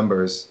follow the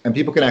numbers, and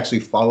people can actually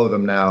follow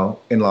them now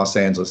in Los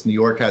Angeles. New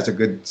York has a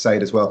good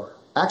site as well.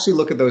 Actually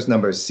look at those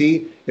numbers.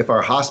 See if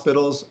our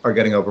hospitals are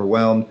getting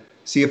overwhelmed.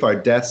 See if our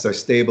deaths are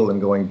stable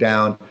and going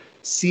down.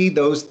 See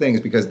those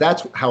things, because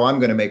that's how I'm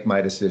going to make my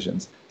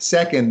decisions.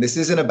 Second, this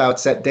isn't about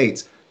set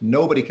dates.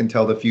 Nobody can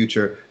tell the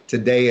future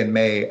today in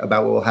May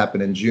about what will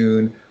happen in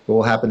June, what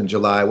will happen in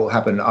July, what will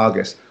happen in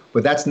August.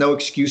 But that's no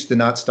excuse to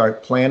not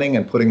start planning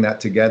and putting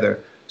that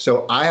together.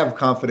 So I have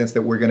confidence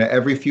that we're going to,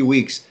 every few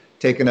weeks,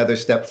 take another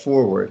step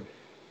forward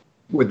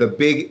with a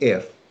big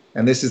if.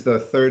 And this is the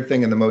third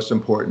thing and the most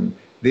important.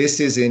 This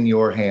is in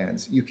your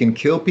hands. You can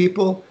kill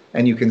people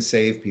and you can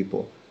save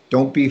people.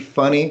 Don't be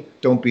funny.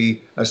 Don't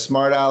be a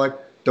smart aleck.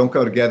 Don't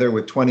go together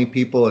with 20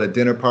 people at a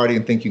dinner party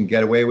and think you can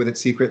get away with it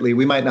secretly.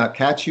 We might not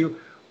catch you,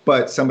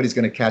 but somebody's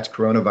going to catch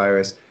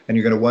coronavirus, and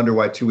you're going to wonder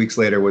why 2 weeks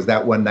later was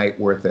that one night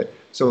worth it.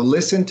 So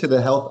listen to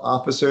the health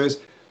officers,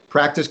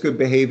 practice good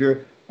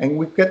behavior, and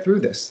we get through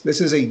this. This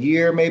is a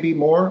year, maybe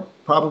more,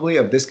 probably,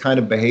 of this kind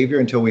of behavior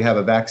until we have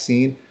a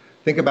vaccine.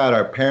 Think about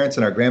our parents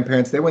and our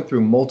grandparents. They went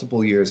through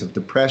multiple years of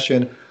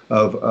depression,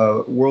 of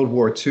World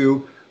War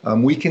II.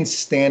 We can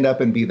stand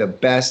up and be the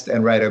best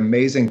and write an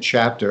amazing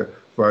chapter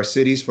for our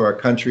cities, for our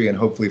country, and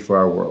hopefully for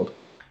our world.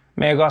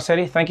 Mayor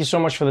Garcetti, thank you so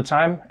much for the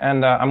time.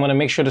 And I'm going to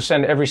make sure to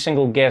send every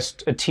single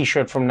guest a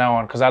T-shirt from now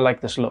on, because I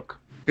like this look.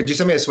 Could you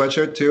send me a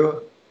sweatshirt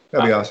too?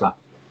 That'd be awesome.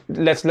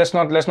 Let's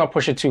not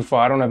push it too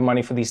far. I don't have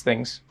money for these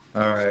things.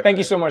 All right. Thank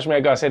you so much,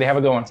 Mayor Garcetti. Have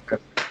a good one.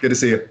 Good to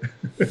see you.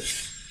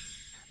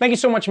 Thank you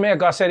so much, Mayor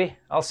Garcetti.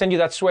 I'll send you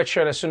that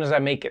sweatshirt as soon as I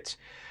make it.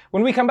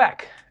 When we come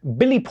back,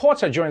 Billy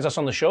Porter joins us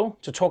on the show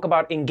to talk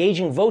about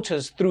engaging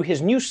voters through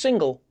his new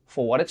single,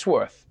 For What It's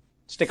Worth.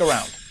 Stick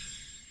around.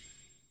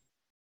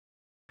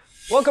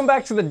 Welcome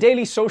back to the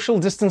Daily Social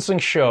Distancing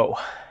Show.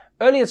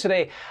 Earlier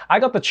today, I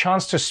got the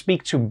chance to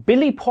speak to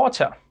Billy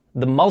Porter,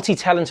 the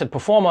multi-talented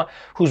performer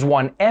who's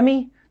won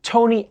Emmy,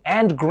 Tony,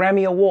 and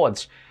Grammy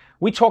Awards.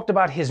 We talked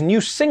about his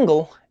new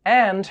single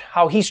and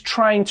how he's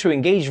trying to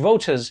engage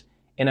voters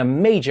in a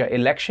major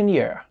election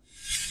year.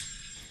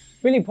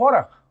 Billy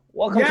Porter,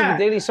 welcome to the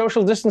Daily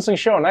Social Distancing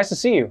Show. Nice to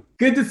see you.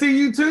 Good to see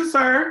you too,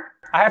 sir.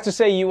 I have to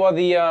say you are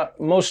the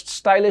most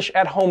stylish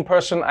at-home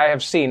person I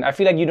have seen. I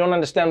feel like you don't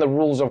understand the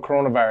rules of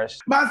coronavirus.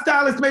 My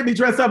stylist made me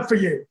dress up for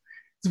you.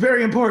 It's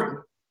very important.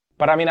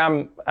 But I've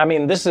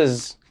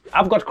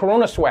got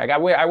Corona swag. I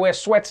wear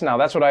sweats now.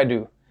 That's what I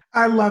do.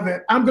 I love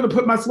it. I'm gonna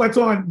put my sweats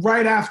on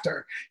right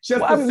after.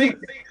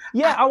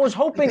 Yeah, I was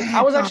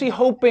actually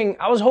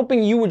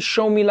hoping you would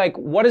show me like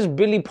what is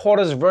Billy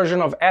Porter's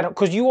version of at home,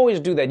 because you always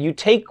do that. You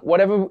take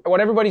what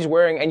everybody's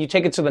wearing and you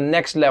take it to the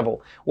next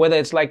level. Whether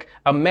it's like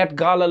a Met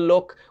Gala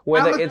look,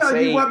 whether it's tell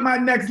you what my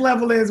next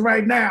level is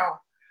right now.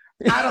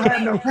 I don't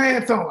have no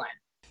pants on.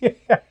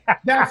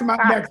 That's my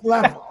next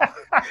level.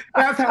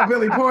 That's how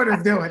Billy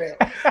Porter's doing it.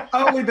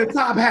 Only the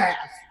top half.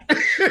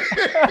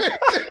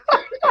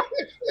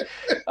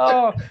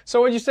 Oh,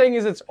 so what you're saying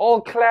is it's all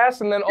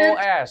class and then all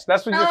ass.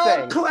 That's what you're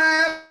saying. All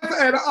class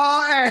and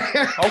all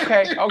ass.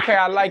 Okay,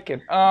 I like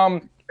it.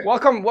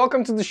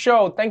 Welcome to the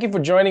show. Thank you for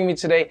joining me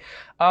today.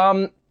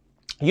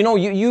 You know,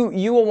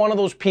 you are one of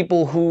those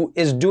people who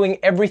is doing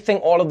everything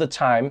all of the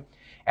time,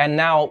 and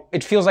now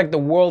it feels like the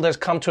world has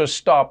come to a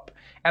stop.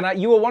 And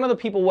you were one of the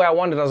people where I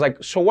wondered, I was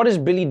like, so what is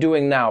Billy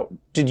doing now?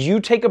 Did you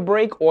take a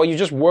break, or are you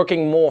just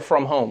working more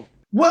from home?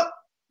 Well,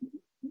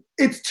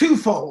 it's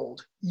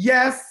twofold.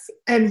 Yes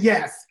and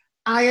yes.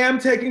 I am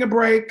taking a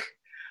break.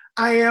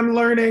 I am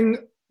learning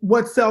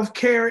what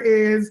self-care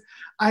is.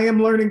 I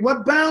am learning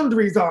what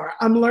boundaries are.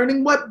 I'm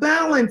learning what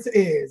balance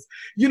is.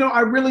 You know,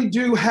 I really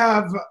do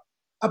have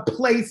a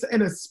place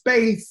and a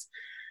space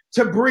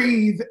to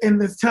breathe in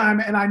this time,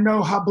 and I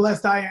know how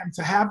blessed I am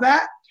to have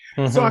that.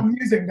 Mm-hmm. So I'm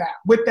using that.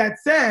 With that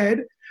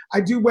said,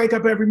 I do wake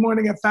up every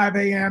morning at 5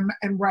 a.m.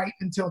 and write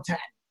until 10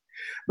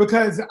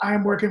 because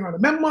I'm working on a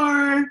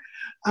memoir.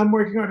 I'm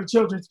working on a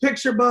children's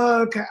picture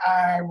book.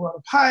 I wrote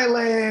a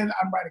pilot.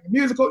 I'm writing a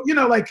musical. You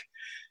know, like,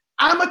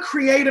 I'm a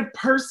creative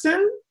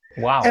person.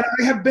 Wow. And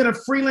I have been a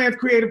freelance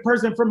creative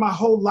person for my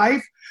whole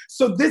life.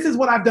 So this is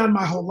what I've done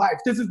my whole life.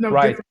 This is no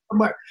different from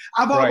what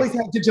I've always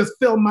had to just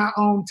fill my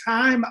own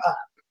time up.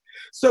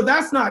 So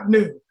that's not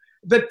new.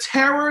 The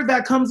terror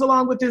that comes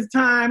along with this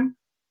time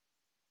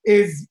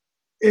is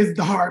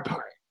the hard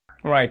part.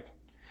 Right.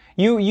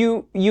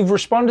 You've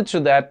responded to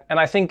that, and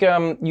I think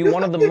you're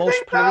one of the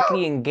most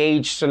politically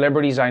engaged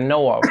celebrities I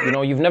know of. You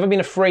know, you've never been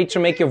afraid to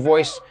make your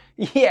voice.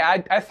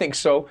 Yeah, I think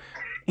so.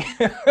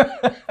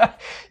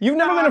 You've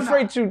never been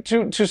afraid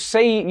to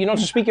say, you know,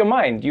 to speak your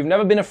mind. You've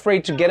never been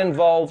afraid to get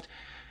involved.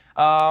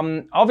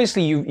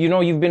 Obviously,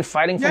 you've been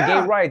fighting for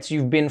gay rights.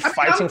 You've been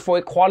fighting for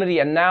equality,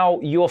 and now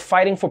you're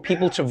fighting for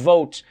people to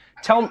vote.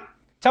 Tell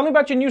me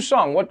about your new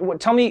song.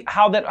 Tell me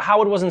how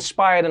it was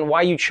inspired and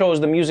why you chose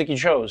the music you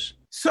chose.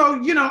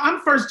 So, you know, I'm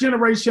first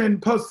generation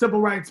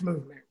post-civil rights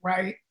movement,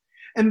 right?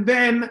 And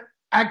then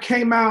I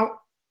came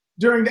out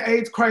during the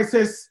AIDS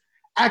crisis.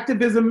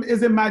 Activism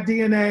is in my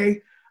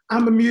DNA.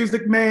 I'm a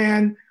music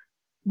man.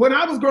 When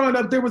I was growing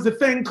up, there was a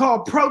thing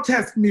called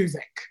protest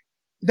music.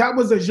 That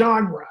was a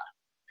genre.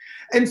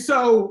 And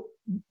so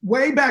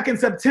way back in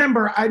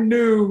September, I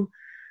knew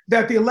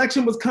that the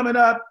election was coming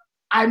up.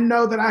 I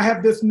know that I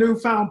have this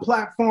newfound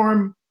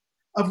platform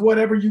of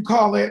whatever you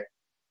call it.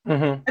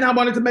 Mm-hmm. And I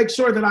wanted to make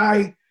sure that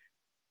I,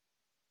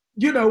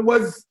 you know,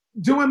 was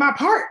doing my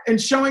part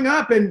and showing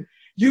up and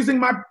using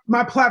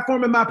my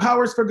platform and my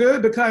powers for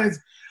good, because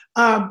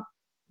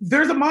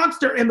there's a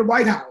monster in the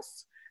White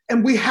House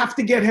and we have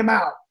to get him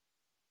out,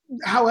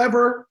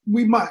 however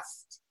we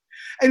must.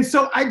 And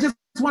so I just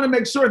want to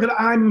make sure that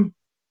I'm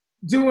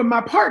doing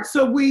my part.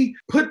 So we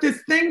put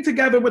this thing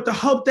together with the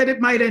hope that it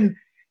might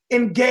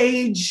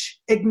engage,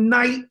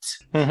 ignite,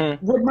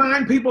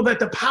 remind people that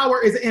the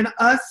power is in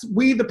us.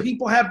 We, the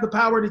people, have the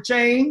power to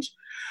change.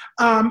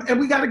 And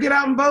we got to get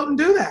out and vote and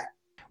do that.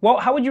 Well,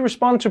 how would you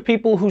respond to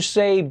people who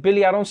say,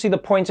 Billy, I don't see the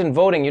point in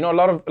voting? You know,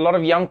 a lot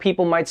of young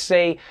people might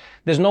say,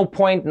 there's no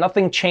point,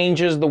 nothing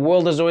changes, the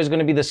world is always going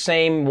to be the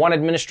same, one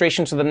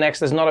administration to the next,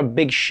 there's not a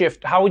big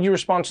shift. How would you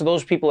respond to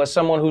those people as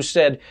someone who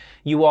said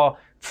you are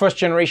first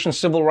generation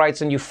civil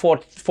rights and you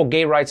fought for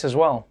gay rights as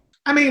well?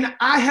 I mean,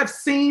 I have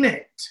seen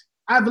it.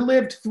 I've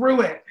lived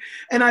through it.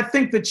 And I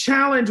think the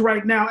challenge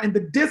right now and the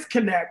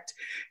disconnect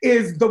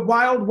is the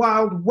wild,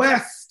 wild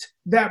west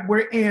that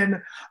we're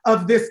in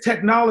of this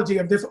technology,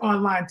 of this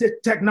online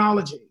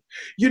technology.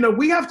 You know,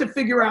 we have to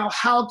figure out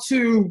how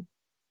to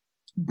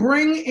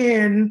bring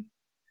in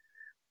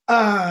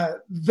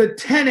the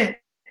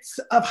tenets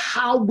of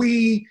how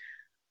we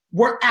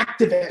were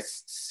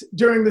activists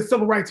during the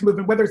civil rights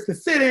movement, whether it's the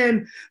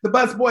sit-in, the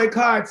bus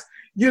boycotts,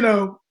 you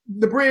know,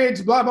 the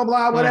bridge, blah, blah,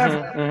 blah,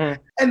 whatever,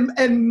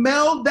 and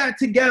meld that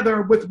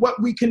together with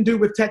what we can do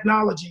with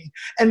technology.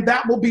 And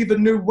that will be the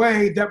new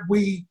way that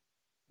we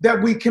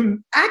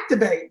can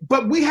activate,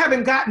 but we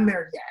haven't gotten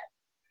there yet.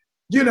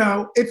 You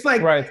know, it's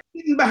like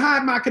sitting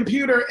behind my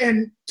computer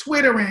and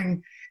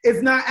Twittering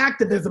is not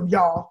activism,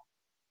 y'all.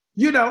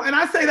 You know, and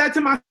I say that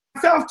to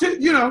myself too.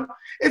 You know,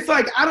 it's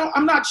like,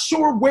 I'm not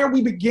sure where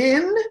we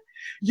begin.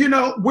 You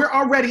know, we're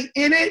already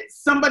in it.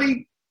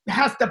 Somebody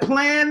has to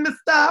plan the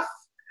stuff.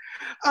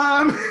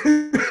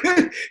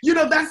 You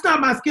know, that's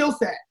not my skill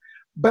set,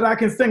 but I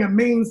can sing a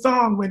mean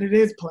song when it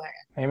is planned.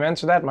 Amen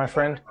to that, my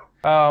friend.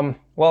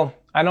 Well,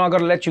 I know I got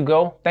to let you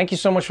go. Thank you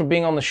so much for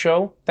being on the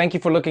show. Thank you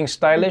for looking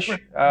stylish.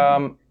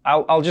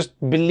 I'll just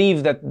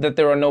believe that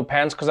there are no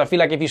pants, because I feel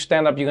like if you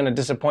stand up, you're going to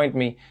disappoint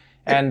me.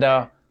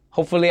 And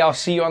hopefully I'll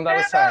see you on the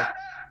other side.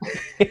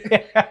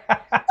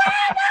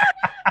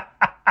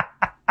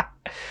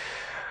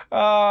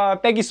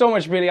 Thank you so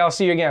much, Billy. I'll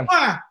see you again.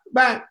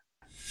 Bye.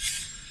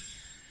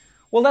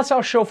 Well, that's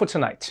our show for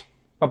tonight.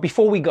 But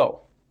before we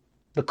go,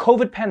 the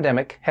COVID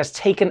pandemic has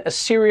taken a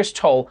serious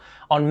toll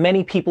on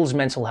many people's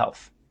mental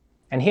health.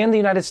 And here in the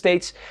United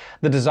States,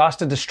 the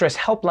Disaster Distress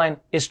Helpline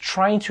is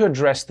trying to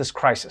address this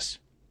crisis.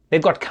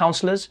 They've got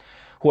counselors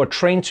who are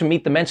trained to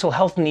meet the mental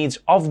health needs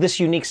of this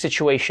unique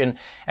situation.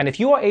 And if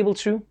you are able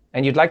to,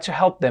 and you'd like to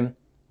help them,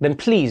 then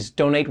please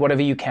donate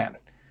whatever you can.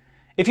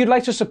 If you'd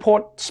like to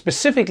support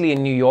specifically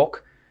in New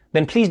York,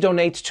 then please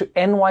donate to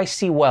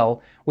NYC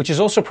Well, which is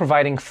also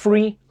providing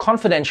free,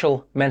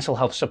 confidential mental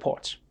health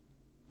support.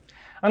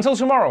 Until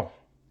tomorrow,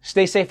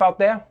 stay safe out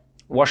there,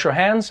 wash your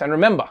hands, and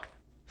remember,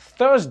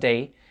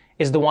 Thursday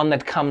is the one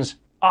that comes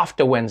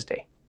after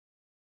Wednesday.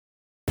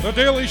 The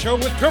Daily Show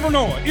with Trevor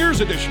Noah, Ears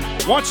Edition.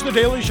 Watch The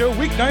Daily Show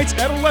weeknights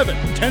at 11,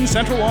 10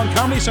 Central on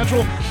Comedy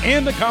Central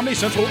and the Comedy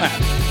Central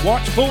app.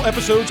 Watch full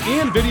episodes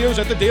and videos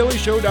at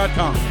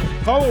thedailyshow.com.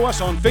 Follow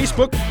us on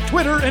Facebook,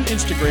 Twitter, and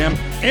Instagram,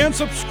 and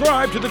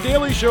subscribe to The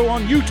Daily Show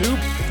on YouTube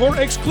for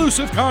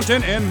exclusive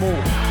content and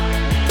more.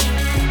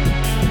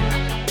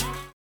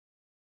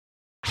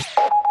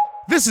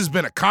 This has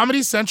been a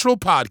Comedy Central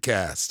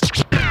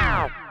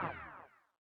podcast.